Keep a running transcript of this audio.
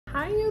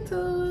Hi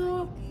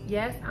YouTube.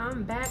 Yes,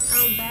 I'm back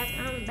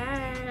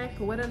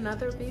with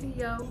another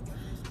video.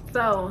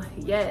 So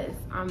yes,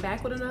 I'm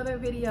back with another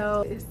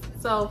video.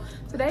 So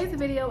today's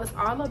video is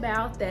all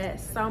about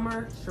that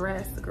summer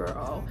dress,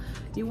 girl.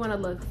 You want to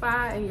look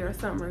fine in your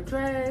summer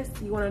dress.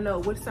 You want to know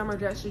which summer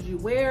dress should you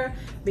wear,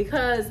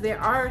 because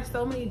there are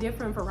so many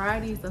different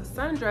varieties of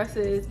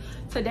sundresses.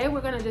 Today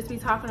we're going to just be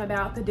talking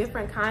about the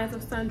different kinds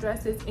of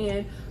sundresses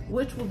and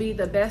which will be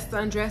the best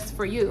sundress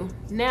for you.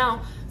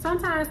 Now,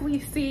 sometimes we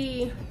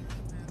see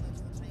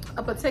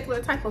a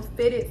particular type of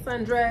fitted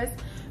sundress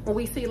when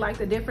we see like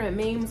the different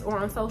memes or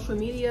on social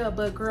media,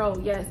 but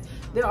girl, yes,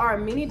 there are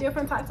many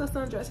different types of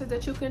sundresses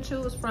that you can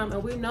choose from,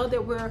 and we know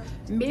that we're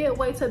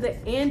midway to the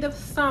end of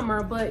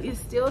summer, but it's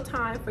still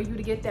time for you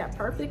to get that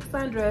perfect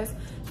sundress.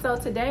 So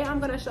today I'm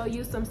going to show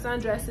you some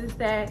sundresses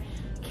that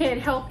can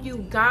help you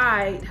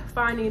guide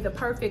finding the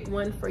perfect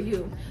one for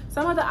you.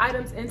 Some of the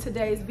items in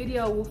today's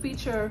video will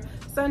feature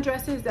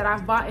sundresses that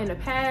I've bought in the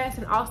past,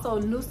 and also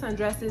new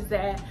sundresses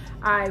that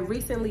I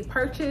recently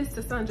purchased,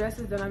 the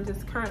sundresses that I'm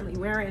just currently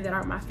wearing that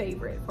are my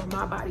favorite for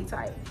my body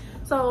type.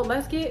 So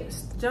let's get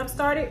jump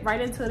started right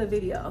into the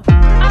video.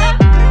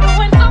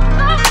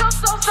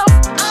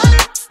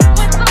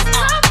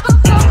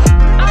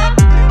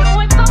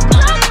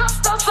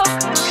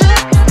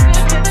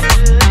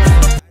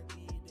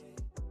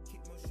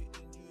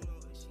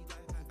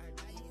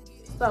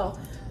 So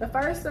the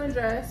first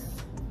sundress,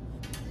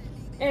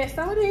 and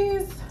some of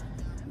these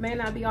may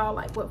not be all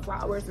like with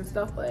flowers and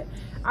stuff, but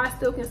I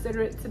still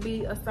consider it to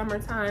be a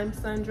summertime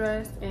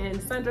sundress. And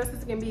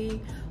sundresses can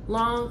be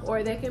long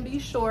or they can be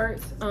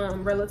short,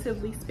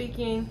 relatively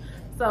speaking.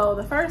 So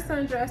the first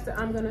sundress that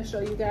I'm going to show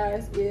you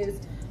guys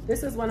is,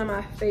 this is one of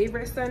my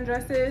favorite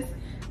sundresses.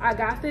 I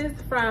got this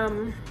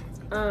from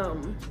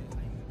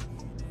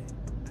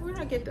where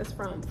did I get this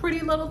from?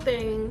 Pretty Little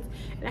Things.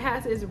 And it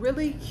has this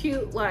really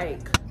cute, like,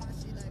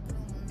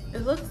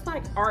 it looks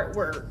like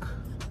artwork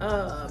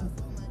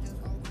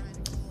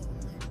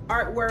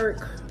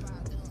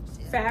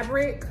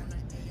fabric,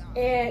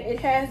 and it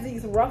has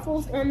these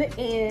ruffles on the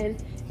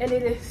end, and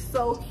it is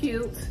so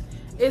cute.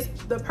 It's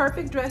the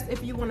perfect dress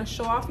if you want to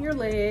show off your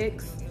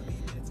legs.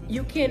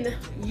 You can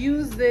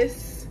use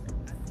this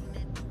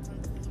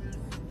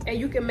and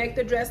you can make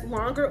the dress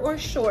longer or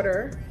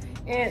shorter.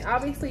 And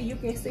obviously you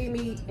can see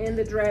me in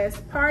the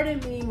dress, pardon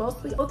me,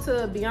 mostly to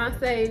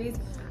Beyonce's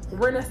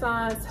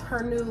Renaissance,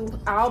 her new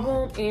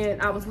album, and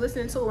I was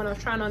listening to it when I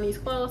was trying on these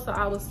clothes, so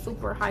I was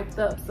super hyped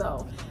up.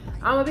 So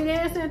I'm gonna be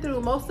dancing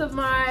through most of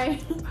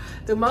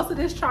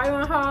this try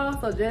on haul,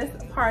 so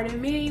just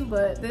pardon me,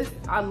 but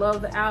I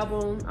love the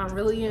album. I'm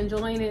really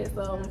enjoying it,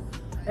 so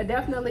it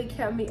definitely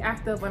kept me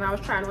active when I was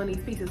trying on these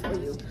pieces for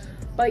you.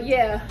 But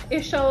yeah,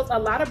 it shows a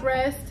lot of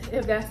breast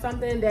if that's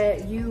something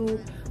that you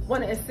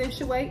want to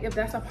accentuate, if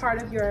that's a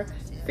part of your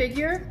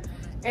figure.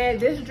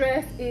 And this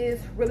dress is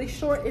really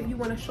short if you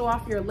want to show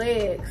off your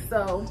legs.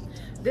 So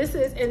this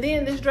is, and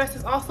then this dress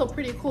is also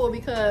pretty cool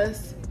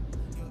because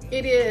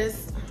it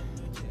is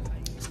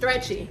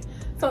stretchy.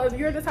 So if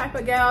you're the type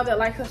of gal that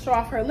likes to show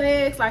off her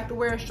legs, like to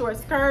wear a short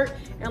skirt,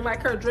 and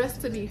like her dress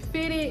to be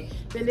fitted,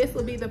 then this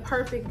will be the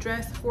perfect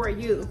dress for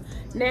you.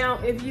 Now,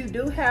 if you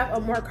do have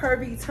a more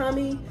curvy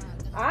tummy,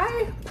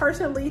 I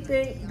personally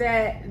think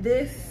that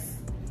this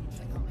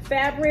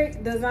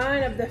fabric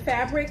design of the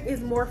fabric is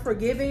more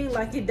forgiving,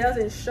 like it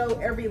doesn't show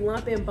every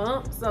lump and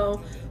bump.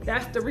 So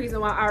that's the reason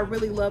why I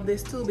really love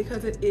this too,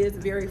 because it is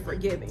very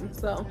forgiving.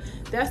 So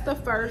that's the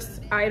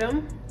first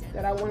item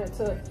that I wanted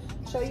to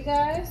show you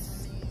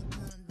guys.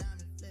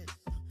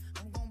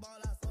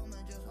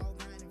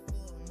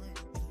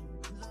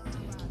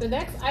 The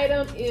next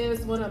item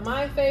is one of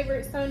my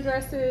favorite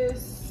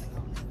sundresses.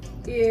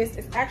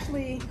 It's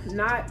actually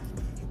not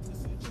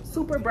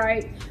super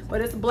bright, but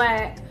it's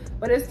black.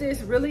 But it's this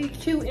really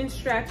cute and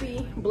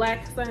strappy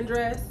black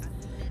sundress.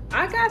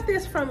 I got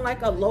this from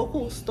like a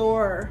local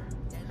store.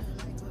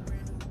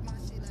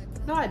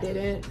 No, I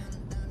didn't.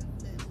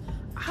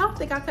 I don't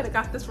think I could have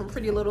got this from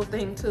Pretty Little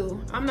Thing too.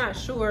 I'm not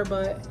sure,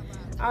 but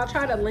I'll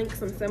try to link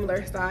some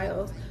similar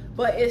styles.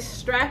 But it's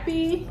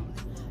strappy.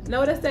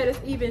 Notice that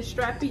it's even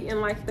strappy in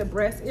like the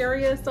breast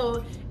area.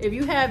 So if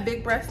you have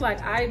big breasts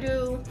like I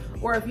do,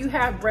 or if you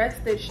have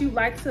breasts that you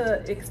like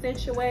to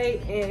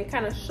accentuate and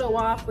kind of show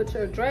off with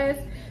your dress,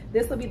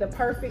 this will be the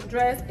perfect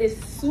dress.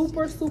 It's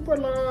super, super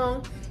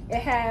long. It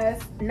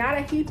has not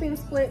a heaping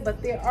split,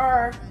 but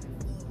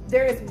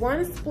there is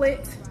one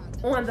split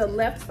on the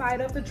left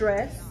side of the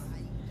dress,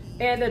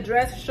 and the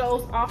dress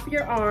shows off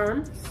your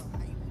arms,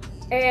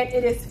 and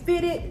it is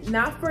fitted,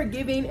 not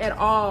forgiving at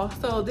all.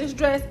 So this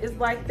dress is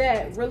like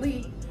that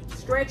really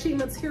stretchy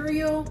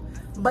material,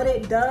 but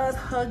it does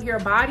hug your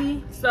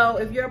body. So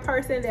if you're a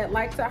person that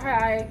likes to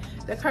hide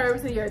the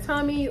curves in your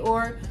tummy,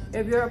 or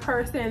if you're a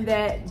person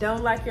that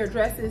don't like your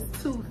dresses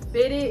too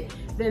fitted,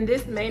 then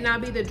this may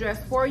not be the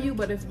dress for you.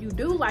 But if you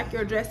do like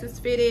your dresses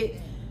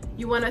fitted,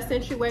 you want to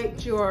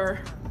accentuate your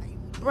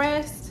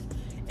breast,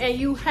 and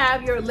you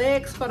have your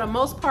legs for the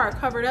most part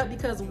covered up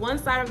because one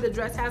side of the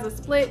dress has a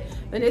split,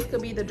 then this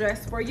could be the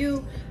dress for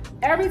you.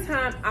 every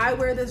time I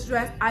wear this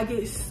dress, I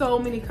get so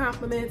many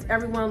compliments.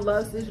 Everyone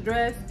loves this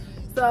dress.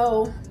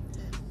 So,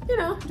 you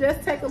know,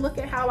 just take a look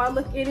at how I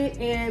look in it,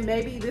 and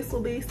maybe this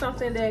will be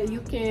something that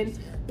you can,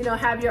 you know,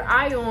 have your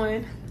eye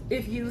on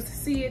if you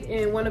see it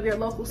in one of your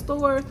local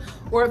stores,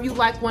 or if you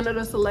like one of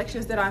the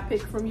selections that I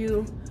picked from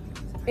you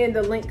in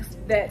the links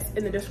that's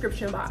in the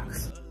description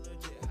box.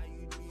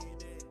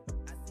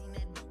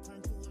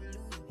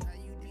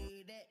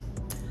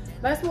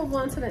 Let's move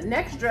on to the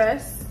next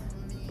dress,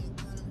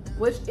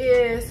 which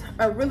is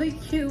a really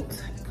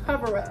cute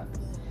cover up.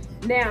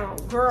 Now,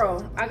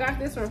 girl, I got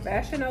this from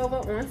Fashion Nova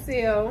on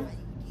sale.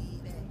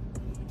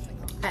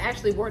 I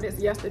actually wore this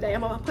yesterday.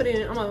 I'm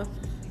gonna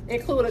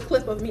include a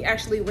clip of me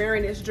actually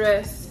wearing this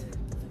dress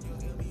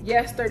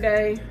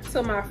yesterday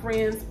to my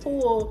friend's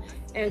pool.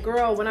 And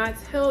girl, when I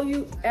tell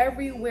you,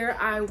 everywhere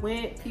I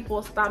went,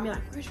 people stopped me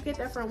like, where'd you get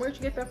that from? Where'd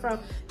you get that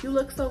from? You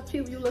look so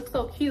cute. You look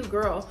so cute,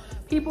 girl.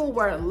 People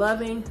were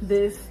loving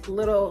this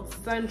little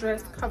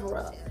sundress cover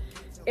up.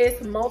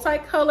 It's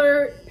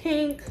multicolored,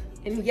 pink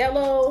and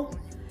yellow.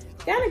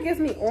 Kind of gives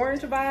me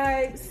orange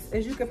vibes,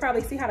 as you can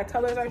probably see how the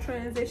colors are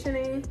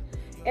transitioning.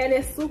 And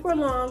it's super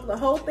long. The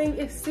whole thing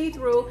is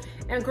see-through.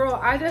 And girl,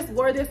 I just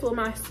wore this with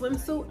my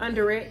swimsuit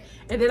under it.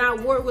 And then I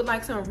wore it with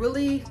like some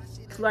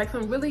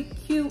really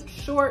cute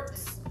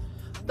shorts,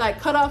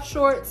 like cutoff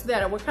shorts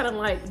that were kind of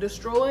like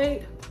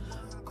destroyed.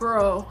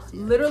 Girl,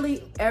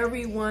 literally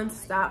everyone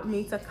stopped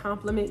me to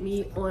compliment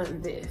me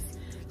on this.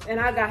 And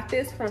I got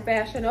this from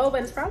Fashion Nova,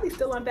 and it's probably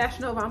still on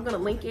Fashion Nova. I'm gonna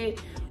link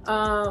it.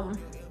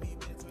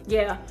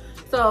 Yeah,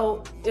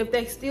 so if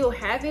they still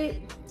have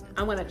it,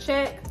 I'm gonna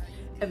check.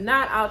 If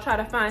not, I'll try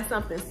to find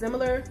something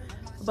similar.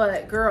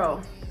 But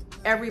girl,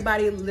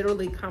 everybody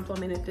literally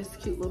complimented this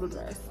cute little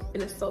dress,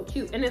 and it's so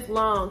cute, and it's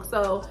long,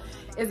 so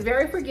it's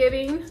very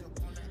forgiving.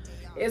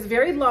 It's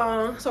very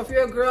long, so if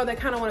you're a girl that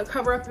kind of want to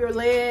cover up your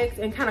legs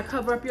and kind of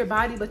cover up your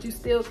body, but you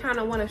still kind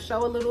of want to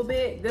show a little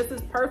bit, this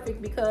is perfect,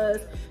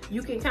 because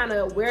you can kind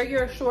of wear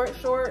your short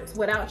shorts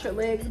without your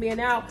legs being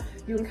out.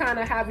 You can kind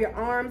of have your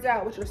arms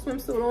out with your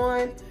swimsuit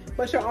on,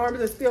 but your arms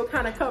are still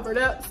kind of covered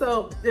up.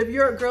 So if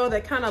you're a girl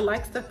that kind of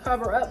likes to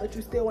cover up, but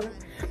you still want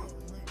to,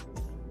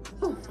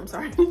 oh, I'm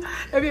sorry.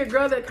 If you're a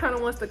girl that kind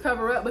of wants to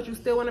cover up, but you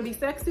still want to be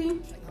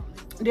sexy,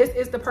 this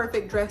is the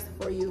perfect dress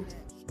for you.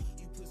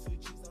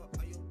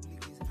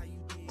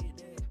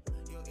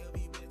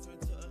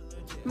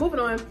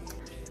 Moving on,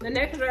 the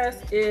next dress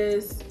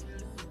is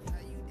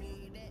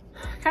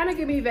kind of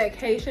give me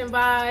vacation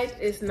vibes.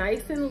 It's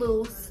nice and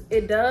loose.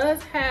 It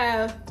does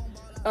have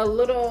a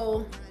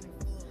little,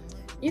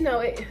 you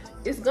know,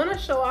 it's gonna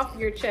show off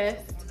your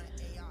chest.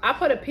 I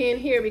put a pin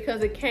here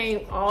because it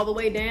came all the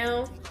way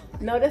down.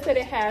 Notice that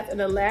it has an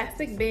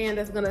elastic band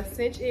that's gonna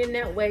cinch in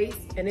that waist,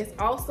 and it's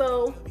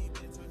also,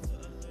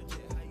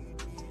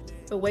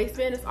 the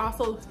waistband is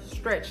also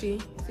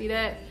stretchy, see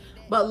that?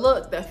 But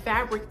look, the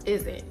fabric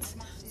isn't.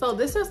 So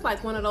this is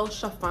like one of those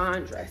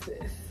chiffon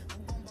dresses.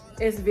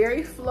 It's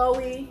very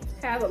flowy,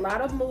 has a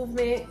lot of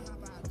movement,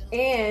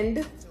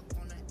 and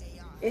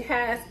it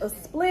has a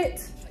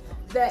split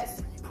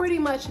that's pretty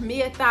much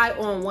mid-thigh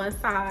on one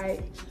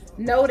side.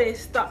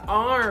 Notice the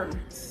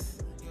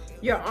arms.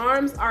 Your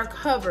arms are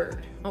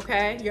covered,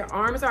 okay? Your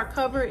arms are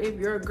covered. If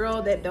you're a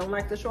girl that don't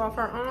like to show off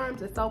her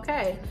arms, it's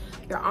okay.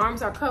 Your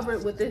arms are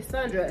covered with this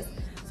sundress.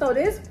 So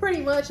this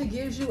pretty much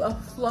gives you a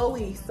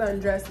flowy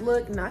sundress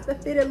look, not the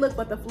fitted look,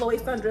 but the flowy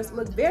sundress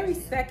look. Very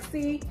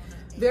sexy,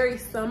 very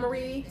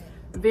summery,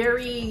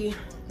 very,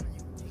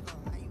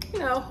 you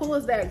know, who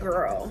is that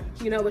girl?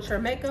 You know, with your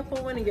makeup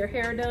on and your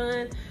hair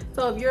done.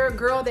 So if you're a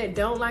girl that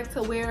don't like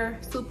to wear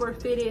super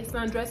fitted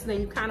sundresses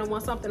and you kind of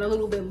want something a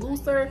little bit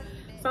looser,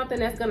 something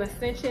that's gonna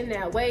cinch in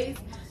that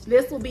waist,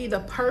 this will be the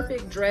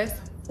perfect dress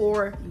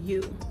for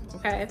you,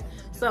 okay?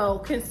 So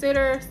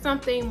consider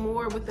something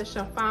more with the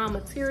chiffon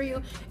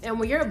material. And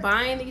when you're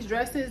buying these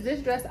dresses, this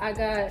dress I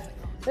got,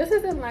 this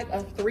is in like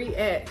a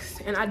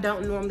 3X, and I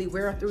don't normally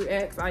wear a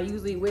 3X. I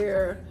usually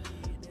wear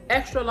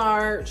extra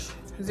large,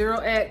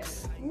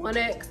 0X,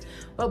 1X.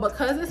 But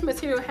because this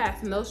material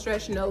has no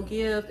stretch, no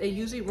give, it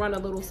usually run a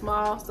little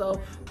small.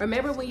 So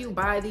remember, when you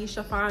buy these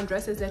chiffon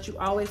dresses that you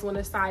always want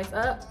to size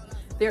up,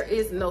 there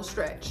is no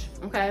stretch,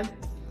 okay?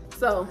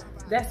 So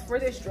that's for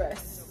this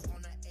dress.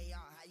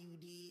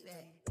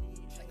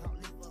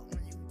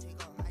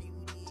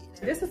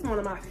 This is one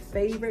of my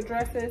favorite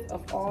dresses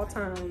of all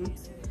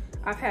times.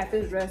 I've had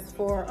this dress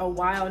for a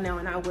while now,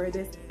 and I wear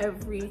this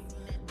every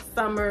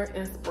summer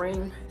and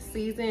spring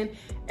season.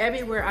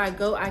 Everywhere I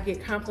go, I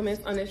get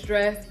compliments on this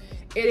dress.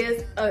 It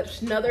is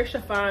another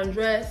chiffon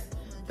dress.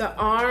 The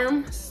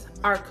arms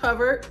are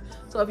covered.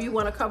 So if you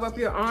want to cover up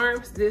your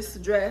arms, this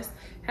dress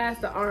has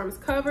the arms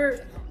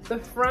covered. The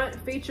front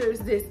features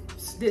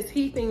this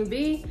heaping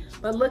V,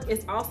 but look,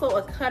 it's also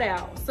a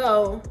cutout.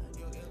 So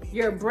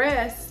your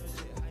breast,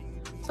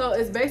 so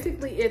it's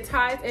basically, it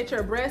ties at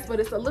your breast, but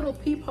it's a little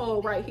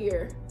peephole right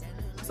here.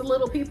 It's a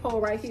little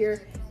peephole right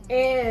here.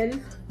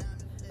 And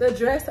the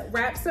dress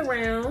wraps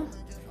around,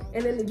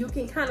 and then you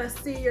can kind of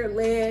see your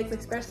legs,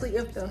 especially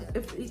if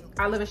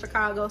I live in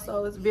Chicago,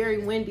 so it's very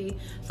windy.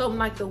 So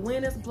like the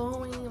wind is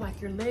blowing,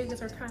 like your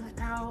legs are kind of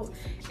out.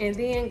 And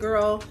then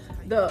girl,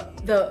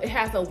 it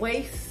has a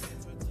waist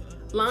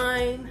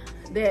line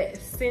that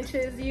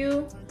cinches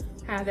you,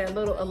 have that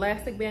little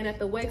elastic band at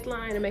the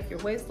waistline to make your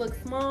waist look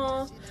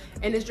small.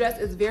 And this dress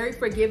is very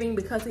forgiving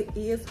because it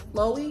is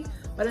flowy,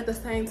 but at the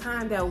same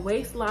time that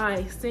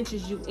waistline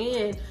cinches you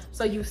in,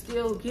 so you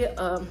still get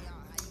a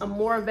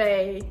more of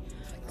a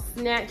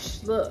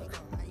snatch look,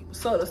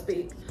 so to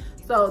speak.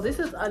 So this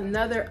is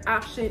another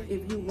option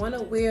if you want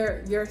to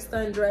wear your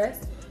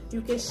sundress.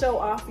 You can show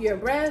off your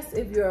breasts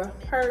if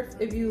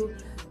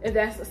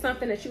that's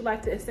something that you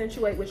like to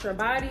accentuate with your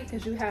body,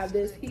 because you have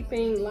this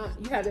heaping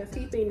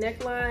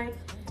neckline,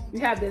 you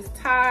have this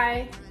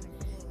tie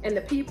and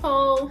the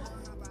peephole,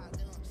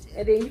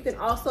 and then you can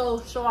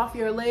also show off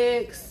your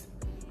legs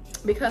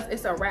because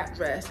it's a wrap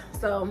dress.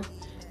 So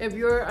if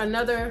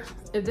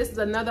this is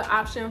another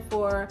option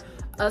for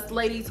us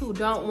ladies who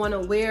don't want to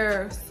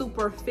wear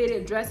super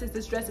fitted dresses,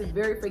 this dress is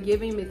very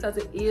forgiving because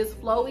it is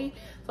flowy.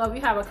 So if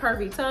you have a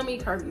curvy tummy,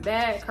 curvy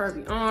back,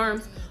 curvy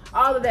arms,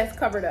 all of that's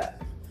covered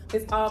up.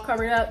 It's all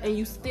covered up and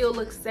you still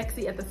look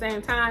sexy at the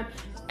same time.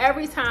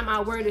 Every time I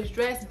wear this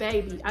dress,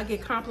 baby, I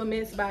get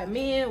compliments by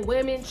men,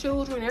 women,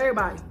 children,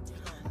 everybody.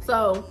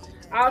 So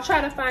I'll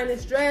try to find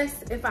this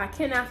dress. If I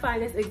cannot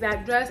find this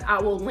exact dress, I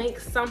will link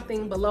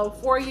something below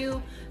for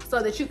you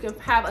so that you can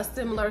have a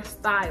similar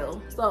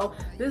style. So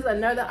this is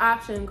another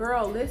option.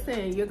 Girl,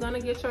 listen, you're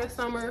gonna get your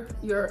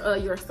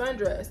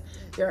sundress.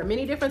 There are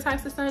many different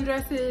types of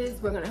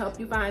sundresses. We're gonna help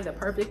you find the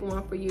perfect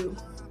one for you.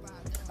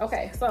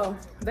 Okay, so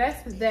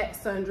that's that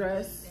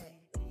sundress.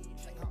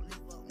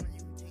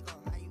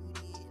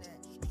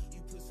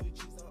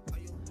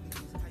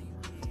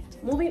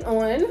 Moving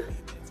on,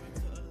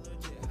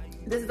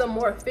 this is a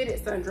more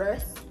fitted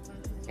sundress,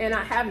 and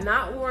I have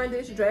not worn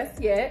this dress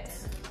yet.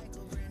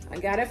 I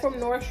got it from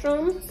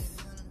Nordstrom's,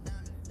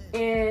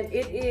 and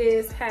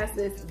it has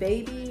this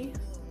baby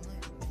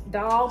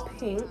doll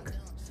pink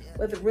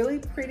with really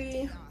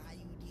pretty,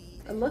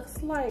 it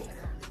looks like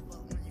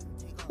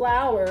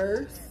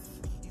flowers.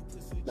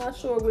 Not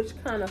sure which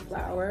kind of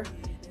flower.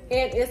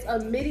 And it's a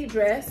midi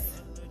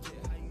dress.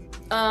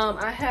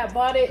 I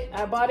bought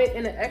it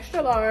in an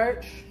extra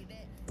large.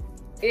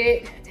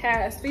 It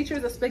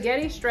features a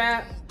spaghetti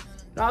strap.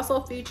 It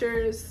also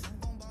features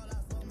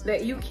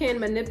that you can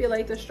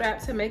manipulate the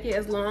strap to make it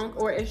as long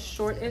or as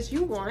short as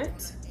you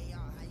want.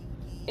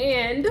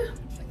 And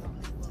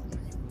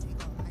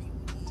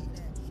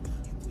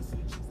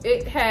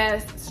it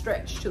has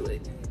stretch to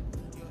it.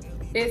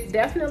 It's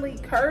definitely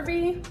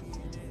curvy.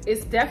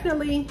 It's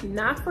definitely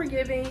not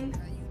forgiving.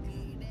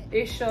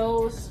 It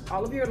shows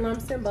all of your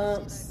lumps and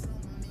bumps,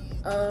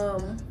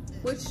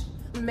 which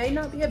may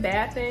not be a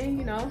bad thing,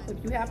 you know,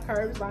 if you have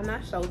curves, why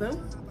not show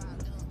them?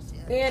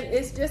 And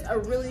it's just a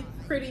really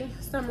pretty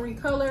summery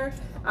color.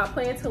 I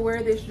plan to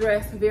wear this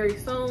dress very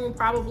soon,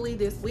 probably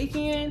this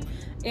weekend,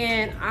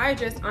 and I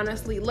just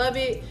honestly love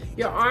it.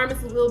 Your arms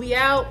will be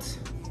out.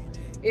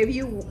 If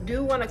you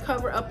do want to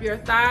cover up your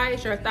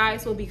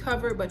thighs will be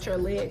covered, but your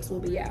legs will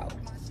be out.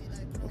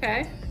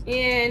 Okay,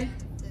 and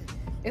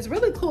it's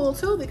really cool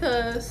too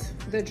because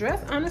the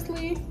dress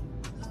honestly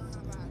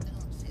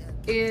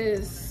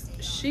is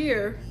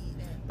sheer,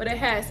 but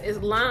it's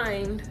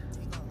lined.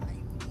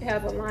 It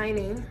has a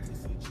lining,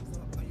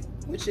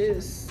 which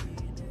is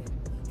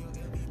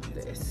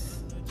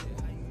this.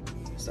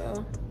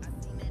 So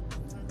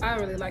I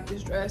really like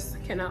this dress.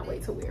 Cannot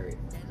wait to wear it.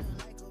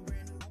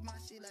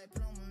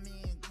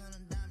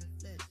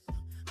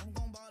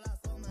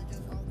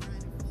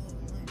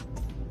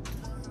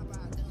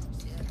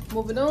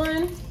 Moving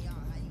on,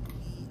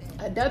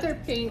 another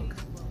pink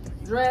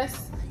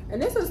dress, and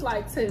this is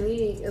like, to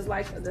me, is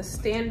like the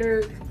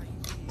standard,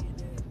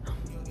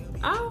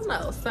 I don't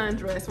know,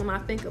 sundress when I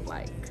think of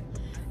like,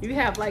 you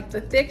have like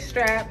the thick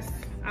straps.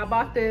 I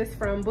bought this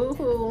from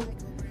Boohoo.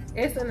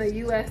 It's in the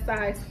US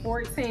size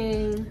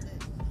 14.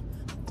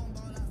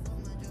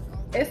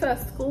 It's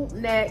a scoop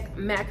neck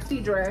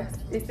maxi dress.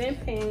 It's in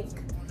pink.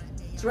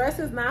 Dress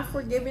is not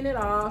forgiving at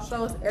all,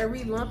 shows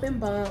every lump and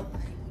bump.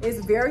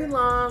 It's very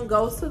long,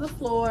 goes to the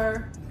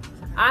floor.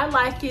 I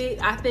like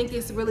it. I think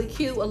it's really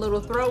cute. A little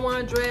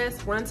throw-on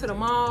dress, run to the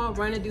mall,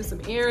 run and do some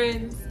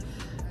errands.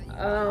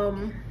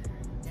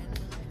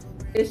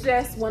 It's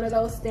just one of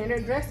those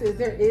standard dresses.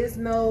 There is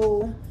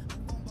no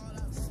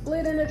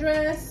split in the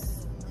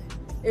dress.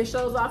 It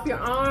shows off your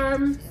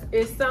arms.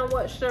 It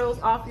somewhat shows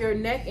off your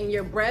neck and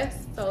your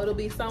breasts. So it'll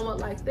be somewhat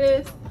like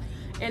this.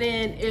 And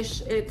then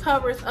it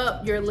covers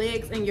up your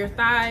legs and your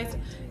thighs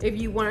if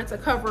you wanted to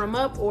cover them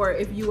up, or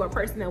if you are a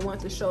person that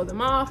wants to show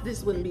them off,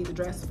 this wouldn't be the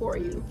dress for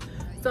you.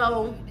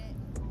 So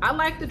I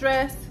like the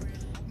dress.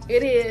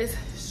 It is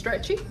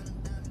stretchy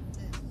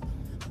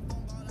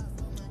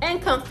and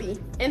comfy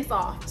and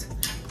soft.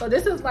 So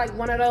this is like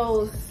one of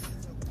those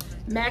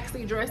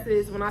maxi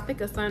dresses. When I think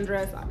of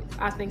sundress,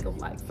 I think of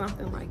like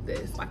something like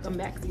this, like a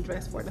maxi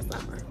dress for the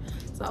summer.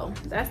 So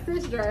that's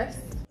this dress.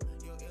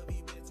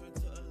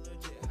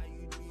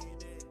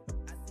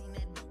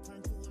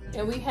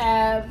 And we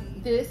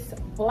have this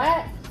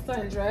black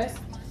sundress,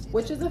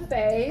 which is a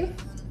fave.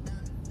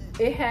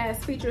 It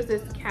features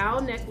this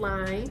cowl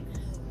neckline.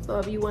 So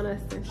if you want to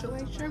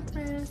accentuate your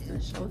breasts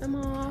and show them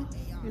off,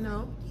 you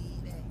know,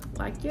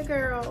 like your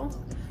girl.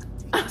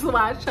 That's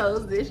why I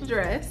chose this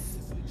dress.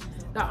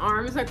 The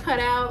arms are cut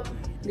out.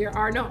 There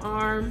are no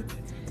arms.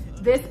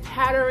 This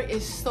pattern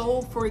is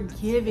so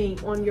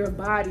forgiving on your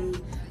body.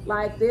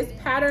 Like, this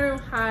pattern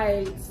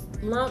hides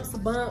lumps,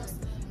 bumps.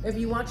 If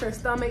you want your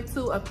stomach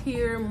to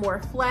appear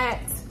more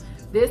flat,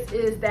 this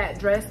is that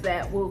dress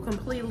that will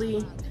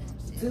completely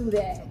do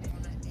that.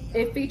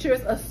 It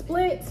features a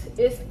split.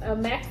 It's a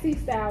maxi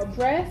style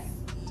dress,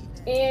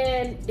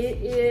 and it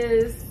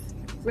is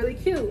really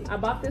cute. I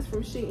bought this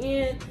from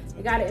Shein.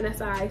 I got it in a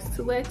size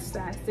 2X,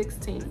 size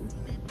 16.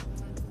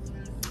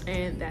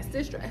 And that's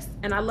this dress.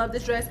 And I love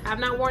this dress. I've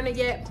not worn it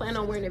yet. Plan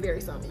on wearing it very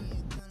soon.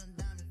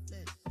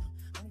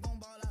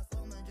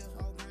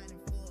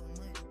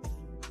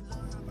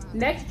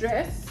 Next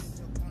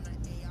dress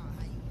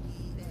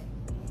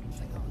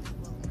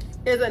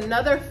is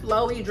another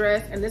flowy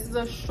dress, and this is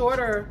a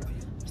shorter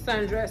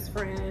sundress,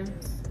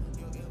 friends.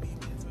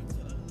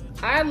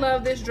 I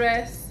love this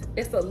dress.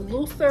 It's a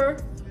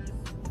looser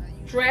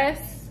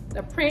dress.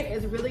 The print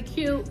is really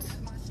cute.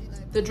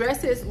 The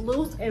dress is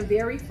loose and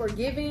very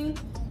forgiving.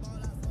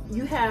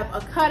 You have a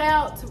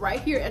cutout right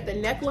here at the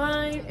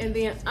neckline, and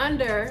then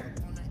under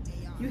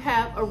you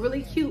have a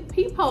really cute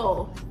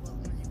peephole.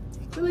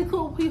 Really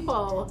cool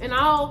peephole. And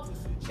I'll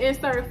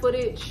insert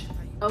footage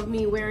of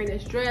me wearing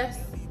this dress.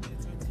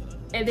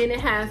 And then it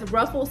has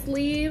ruffle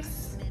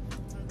sleeves,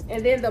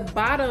 and then the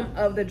bottom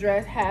of the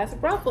dress has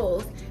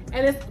ruffles,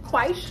 and it's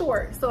quite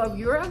short. So if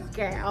you're a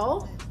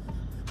gal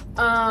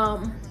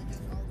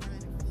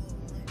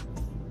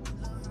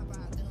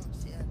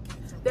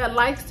that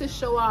likes to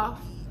show off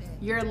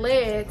your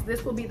legs,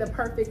 this will be the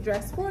perfect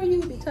dress for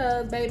you,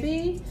 because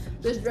baby,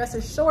 this dress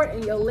is short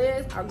and your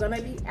legs are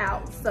gonna be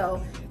out.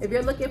 So if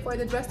you're looking for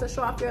the dress to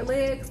show off your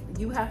legs,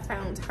 you have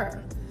found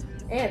her.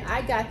 And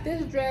I got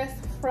this dress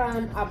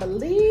from, I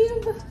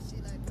believe,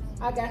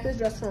 I got this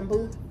dress from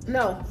from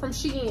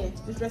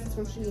Shein. This dress is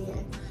from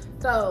Shein.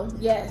 So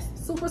yes,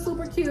 super,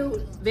 super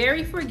cute,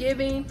 very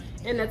forgiving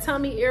in the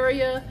tummy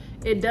area.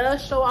 It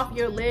does show off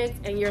your legs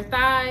and your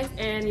thighs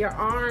and your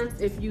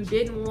arms. If you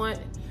didn't want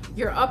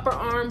your upper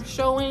arm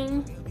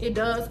showing, it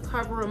does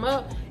cover them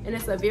up, and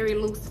it's a very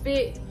loose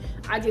fit.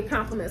 I get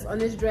compliments on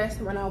this dress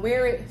when I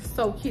wear it.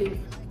 So cute.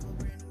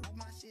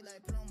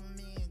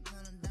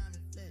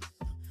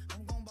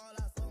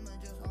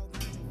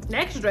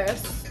 Next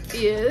dress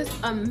is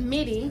a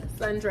midi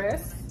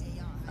sundress,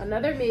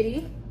 another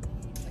midi.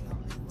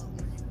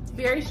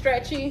 Very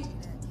stretchy,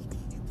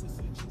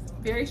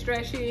 very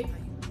stretchy.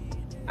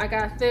 I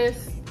got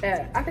this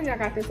I think I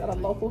got this at a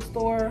local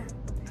store.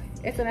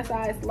 It's in a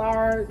size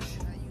large.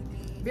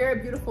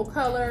 Very beautiful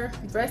color.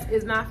 Dress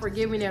is not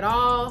forgiving at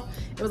all.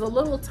 It was a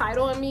little tight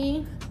on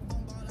me.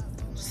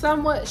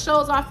 Somewhat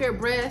shows off your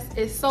breast.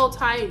 It's so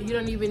tight you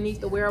don't even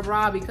need to wear a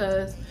bra,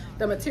 because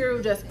the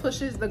material just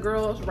pushes the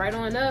girls right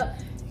on up,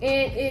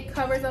 and it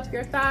covers up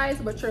your thighs,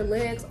 but your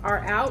legs are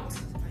out.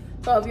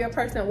 So if you're a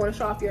person that want to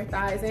show off your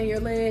thighs and your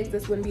legs,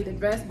 this wouldn't be the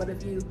dress. But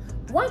if you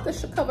want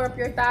to cover up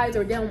your thighs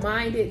or don't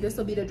mind it, this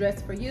will be the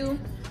dress for you.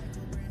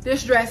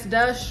 This dress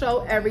does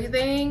show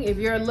everything. If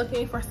you're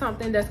looking for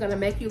something that's gonna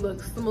make you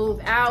look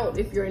smooth out,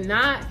 if you're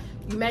not,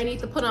 you may need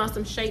to put on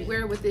some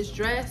shapewear with this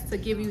dress to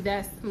give you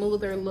that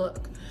smoother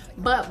look.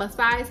 But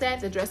besides that,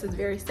 the dress is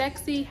very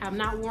sexy. Have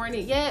not worn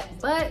it yet,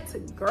 but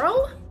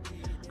girl,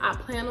 I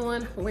plan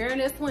on wearing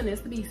this one.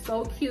 This would be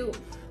so cute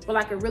with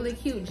like a really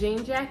cute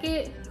jean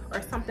jacket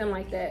or something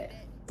like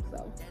that.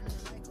 So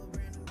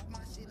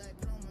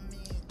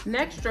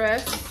next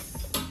dress.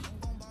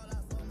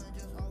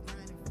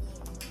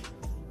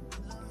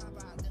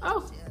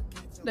 Oh,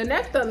 the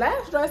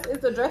last dress is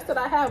the dress that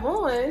I have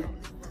on,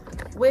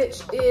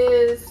 which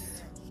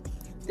is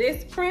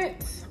this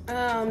print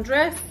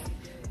dress.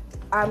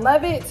 I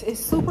love it. It's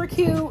super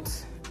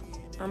cute.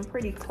 I'm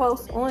pretty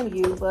close on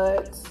you,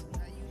 but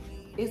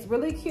it's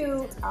really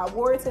cute. I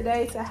wore it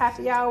today to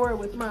happy hour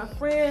with my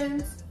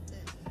friends.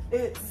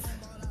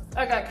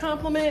 I got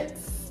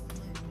compliments.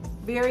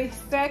 Very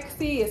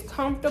sexy. It's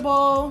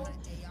comfortable.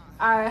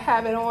 I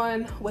have it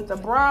on with a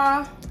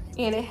bra,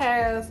 and it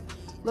has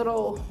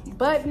little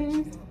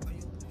button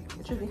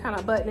that you can kind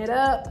of button it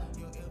up.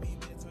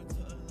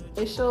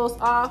 It shows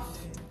off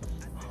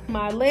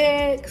my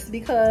legs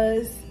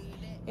because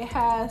it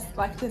has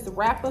like this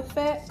wrap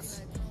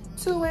effect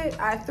to it.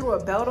 I threw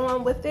a belt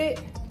on with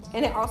it,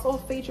 and it also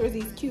features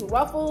these cute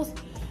ruffles.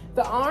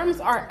 The arms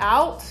are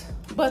out,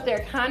 but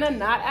they're kind of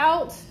not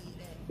out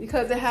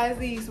because it has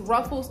these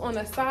ruffles on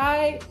the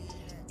side,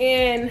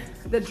 and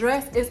the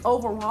dress is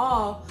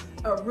overall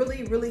a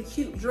really, really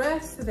cute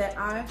dress that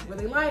I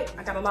really like.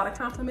 I got a lot of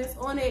compliments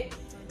on it,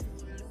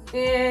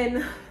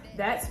 and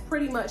that's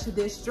pretty much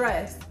this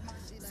dress.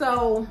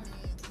 So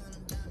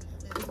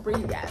let's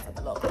bring you guys up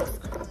a little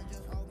closer.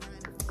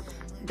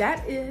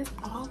 That is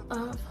all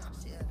of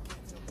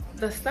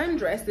the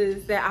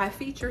sundresses that I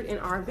featured in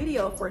our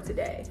video for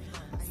today.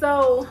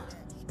 So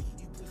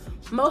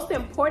most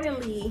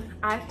importantly,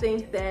 I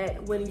think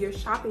that when you're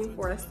shopping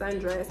for a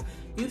sundress,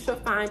 you should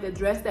find a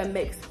dress that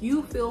makes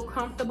you feel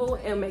comfortable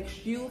and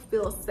makes you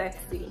feel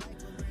sexy.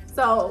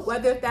 So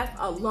whether that's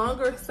a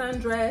longer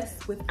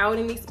sundress without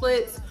any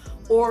splits,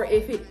 or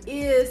if it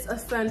is a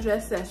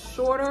sundress that's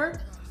shorter,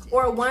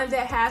 or one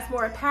that has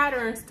more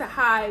patterns to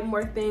hide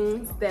more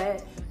things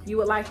that you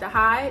would like to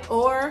hide,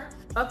 or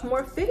a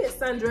more fitted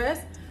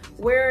sundress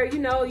where, you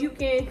know, you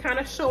can kind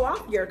of show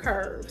off your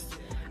curves.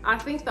 I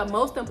think the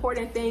most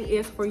important thing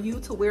is for you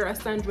to wear a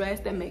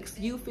sundress that makes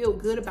you feel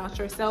good about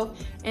yourself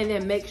and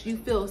that makes you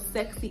feel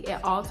sexy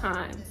at all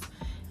times.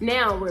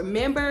 Now,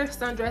 remember,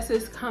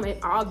 sundresses come in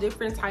all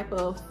different type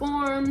of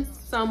forms.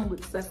 Some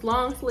that's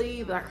long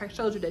sleeve, like I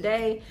showed you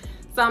today,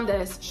 some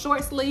that's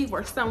short sleeve,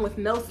 or some with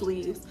no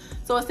sleeves.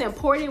 So it's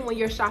important when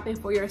you're shopping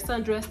for your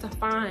sundress to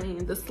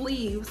find the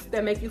sleeves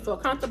that make you feel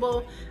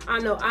comfortable. I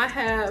know I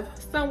have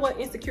somewhat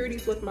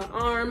insecurities with my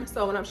arm,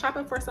 so when I'm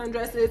shopping for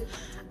sundresses,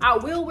 I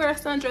will wear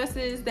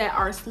sundresses that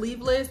are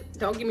sleeveless.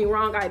 Don't get me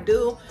wrong, I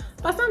do.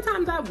 But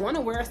sometimes I want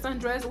to wear a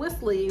sundress with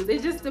sleeves.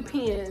 It just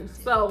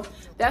depends. So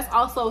that's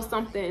also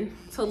something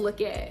to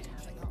look at.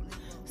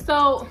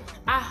 So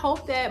I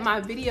hope that my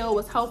video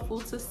was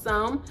helpful to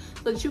some,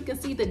 so that you can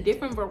see the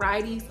different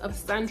varieties of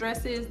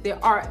sundresses.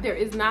 There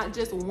is not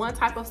just one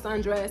type of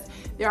sundress.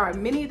 There are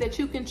many that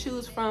you can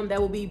choose from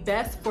that will be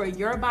best for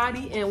your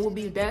body and will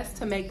be best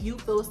to make you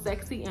feel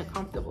sexy and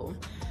comfortable.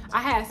 I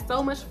had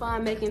so much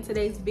fun making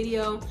today's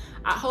video.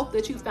 I hope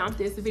that you found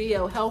this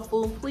video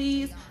helpful.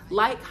 Please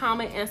like,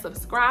 comment, and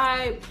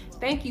subscribe.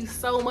 Thank you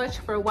so much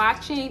for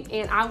watching,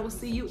 and I will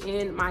see you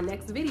in my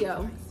next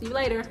video. See you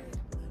later.